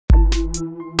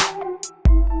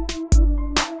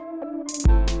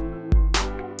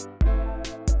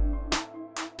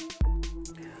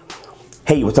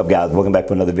Hey, what's up guys? Welcome back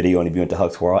for another video on the View into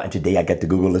Huck's World, and today I got the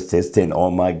Google Assistant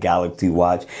on my Galaxy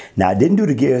Watch. Now I didn't do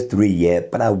the Gears 3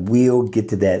 yet, but I will get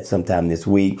to that sometime this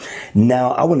week.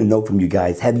 Now I want to know from you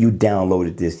guys, have you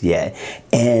downloaded this yet?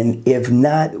 And if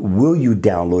not, will you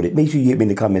download it? Make sure you hit me in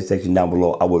the comment section down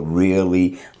below. I would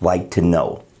really like to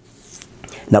know.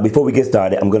 Now, before we get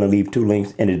started, I'm going to leave two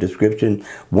links in the description.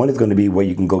 One is going to be where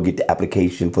you can go get the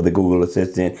application for the Google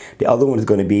Assistant. The other one is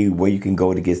going to be where you can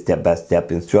go to get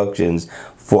step-by-step instructions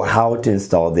for how to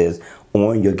install this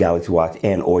on your Galaxy Watch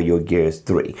and or your Gears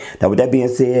 3. Now, with that being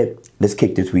said, let's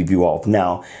kick this review off.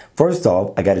 Now, first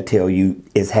off, I got to tell you,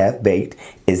 it's half-baked.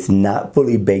 It's not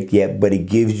fully baked yet, but it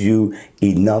gives you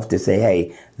enough to say,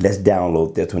 hey, let's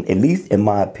download this one, at least in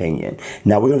my opinion.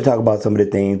 Now, we're going to talk about some of the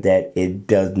things that it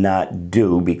does not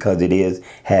do because it is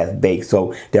half-baked.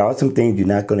 So there are some things you're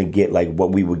not going to get like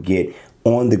what we would get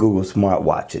on the Google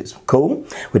smartwatches. Cool?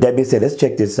 With that being said, let's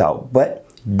check this out. But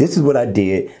this is what I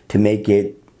did to make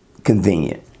it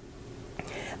convenient.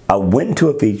 I went into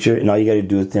a feature, and all you got to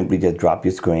do is simply just drop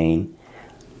your screen,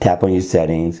 tap on your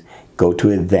settings, go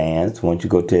to advanced. Once you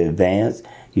go to advanced,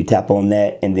 you tap on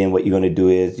that, and then what you're going to do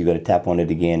is you're going to tap on it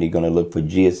again. You're going to look for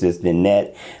G Assistant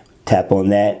Net, tap on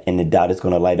that, and the dot is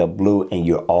going to light up blue, and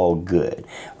you're all good,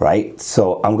 right?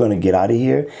 So I'm going to get out of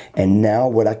here, and now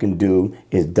what I can do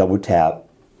is double tap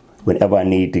whenever I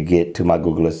need to get to my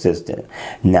Google Assistant.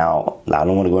 Now, I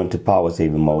don't want to go into power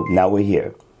saving mode. Now we're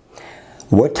here.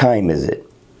 What time is it?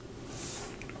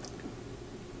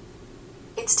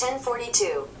 It's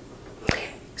 10:42.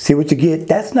 See what you get?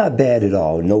 That's not bad at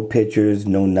all. No pictures,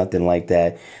 no nothing like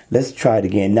that. Let's try it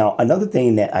again. Now, another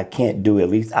thing that I can't do, at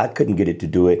least I couldn't get it to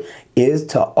do it, is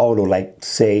to auto, like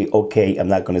say, okay, I'm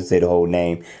not going to say the whole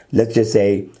name. Let's just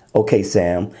say, okay,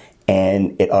 Sam,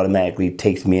 and it automatically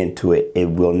takes me into it. It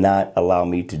will not allow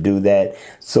me to do that.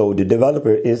 So the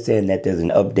developer is saying that there's an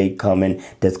update coming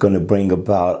that's going to bring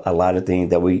about a lot of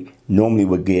things that we normally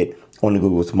would get on the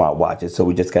Google smartwatches. So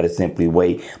we just got to simply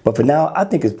wait. But for now, I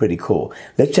think it's pretty cool.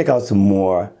 Let's check out some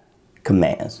more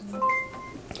commands.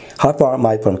 How far am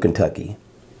I from Kentucky?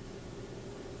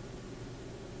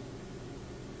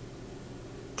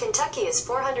 Kentucky is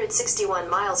 461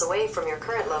 miles away from your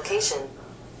current location.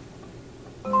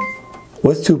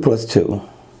 What's 2 plus 2?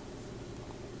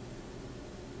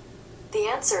 The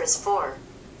answer is 4.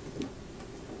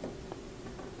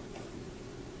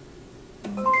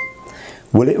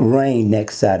 Will it rain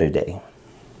next Saturday?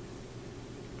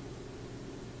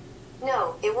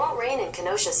 No, it won't rain in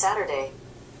Kenosha Saturday.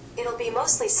 It'll be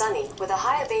mostly sunny, with a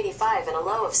high of 85 and a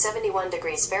low of 71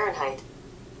 degrees Fahrenheit.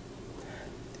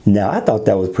 Now, I thought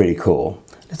that was pretty cool.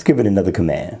 Let's give it another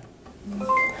command.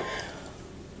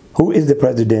 Who is the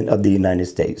President of the United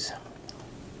States?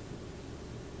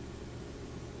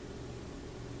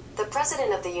 The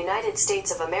President of the United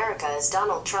States of America is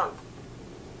Donald Trump.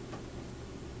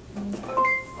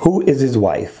 Who is his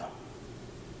wife?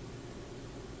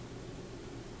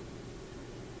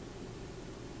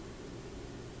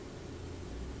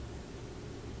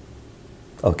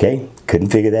 Okay, couldn't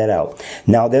figure that out.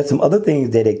 Now, there's some other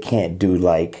things that it can't do,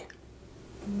 like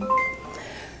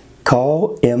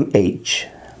call MH.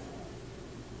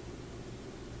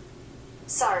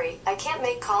 Sorry, I can't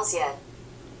make calls yet.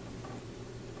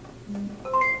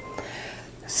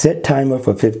 Set timer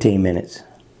for 15 minutes.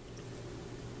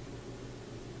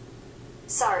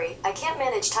 Sorry, I can't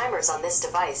manage timers on this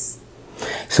device.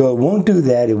 So it won't do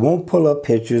that. It won't pull up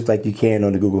pictures like you can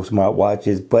on the Google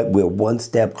smartwatches, but we're one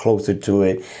step closer to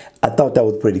it. I thought that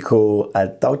was pretty cool. I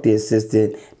thought the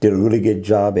assistant did a really good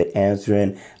job at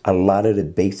answering a lot of the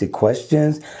basic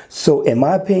questions. So in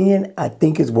my opinion, I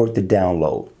think it's worth the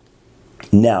download.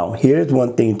 Now, here's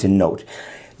one thing to note.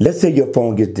 Let's say your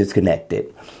phone gets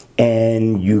disconnected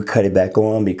and you cut it back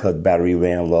on because battery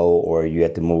ran low, or you're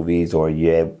at the movies, or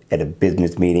you're at a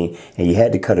business meeting and you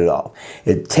had to cut it off.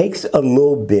 It takes a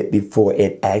little bit before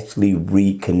it actually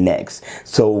reconnects.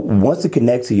 So once it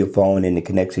connects to your phone and it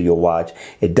connects to your watch,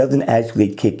 it doesn't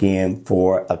actually kick in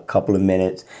for a couple of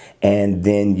minutes and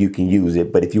then you can use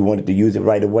it. But if you wanted to use it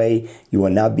right away, you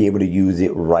will not be able to use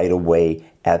it right away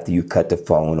after you cut the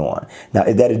phone on. Now,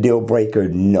 is that a deal breaker?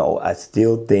 No, I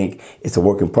still think it's a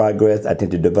work in progress. I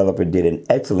think the developer did an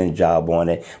excellent job on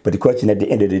it. But the question at the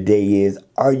end of the day is,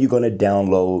 are you going to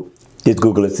download this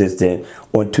Google Assistant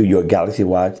onto your Galaxy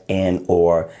Watch and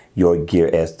or your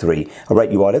Gear S3? All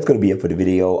right, you all, that's going to be it for the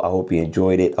video. I hope you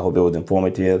enjoyed it. I hope it was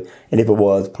informative. And if it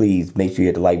was, please make sure you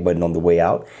hit the like button on the way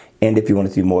out. And if you want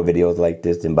to see more videos like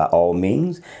this, then by all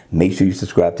means, make sure you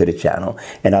subscribe to the channel.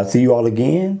 And I'll see you all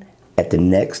again at the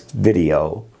next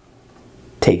video.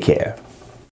 Take care.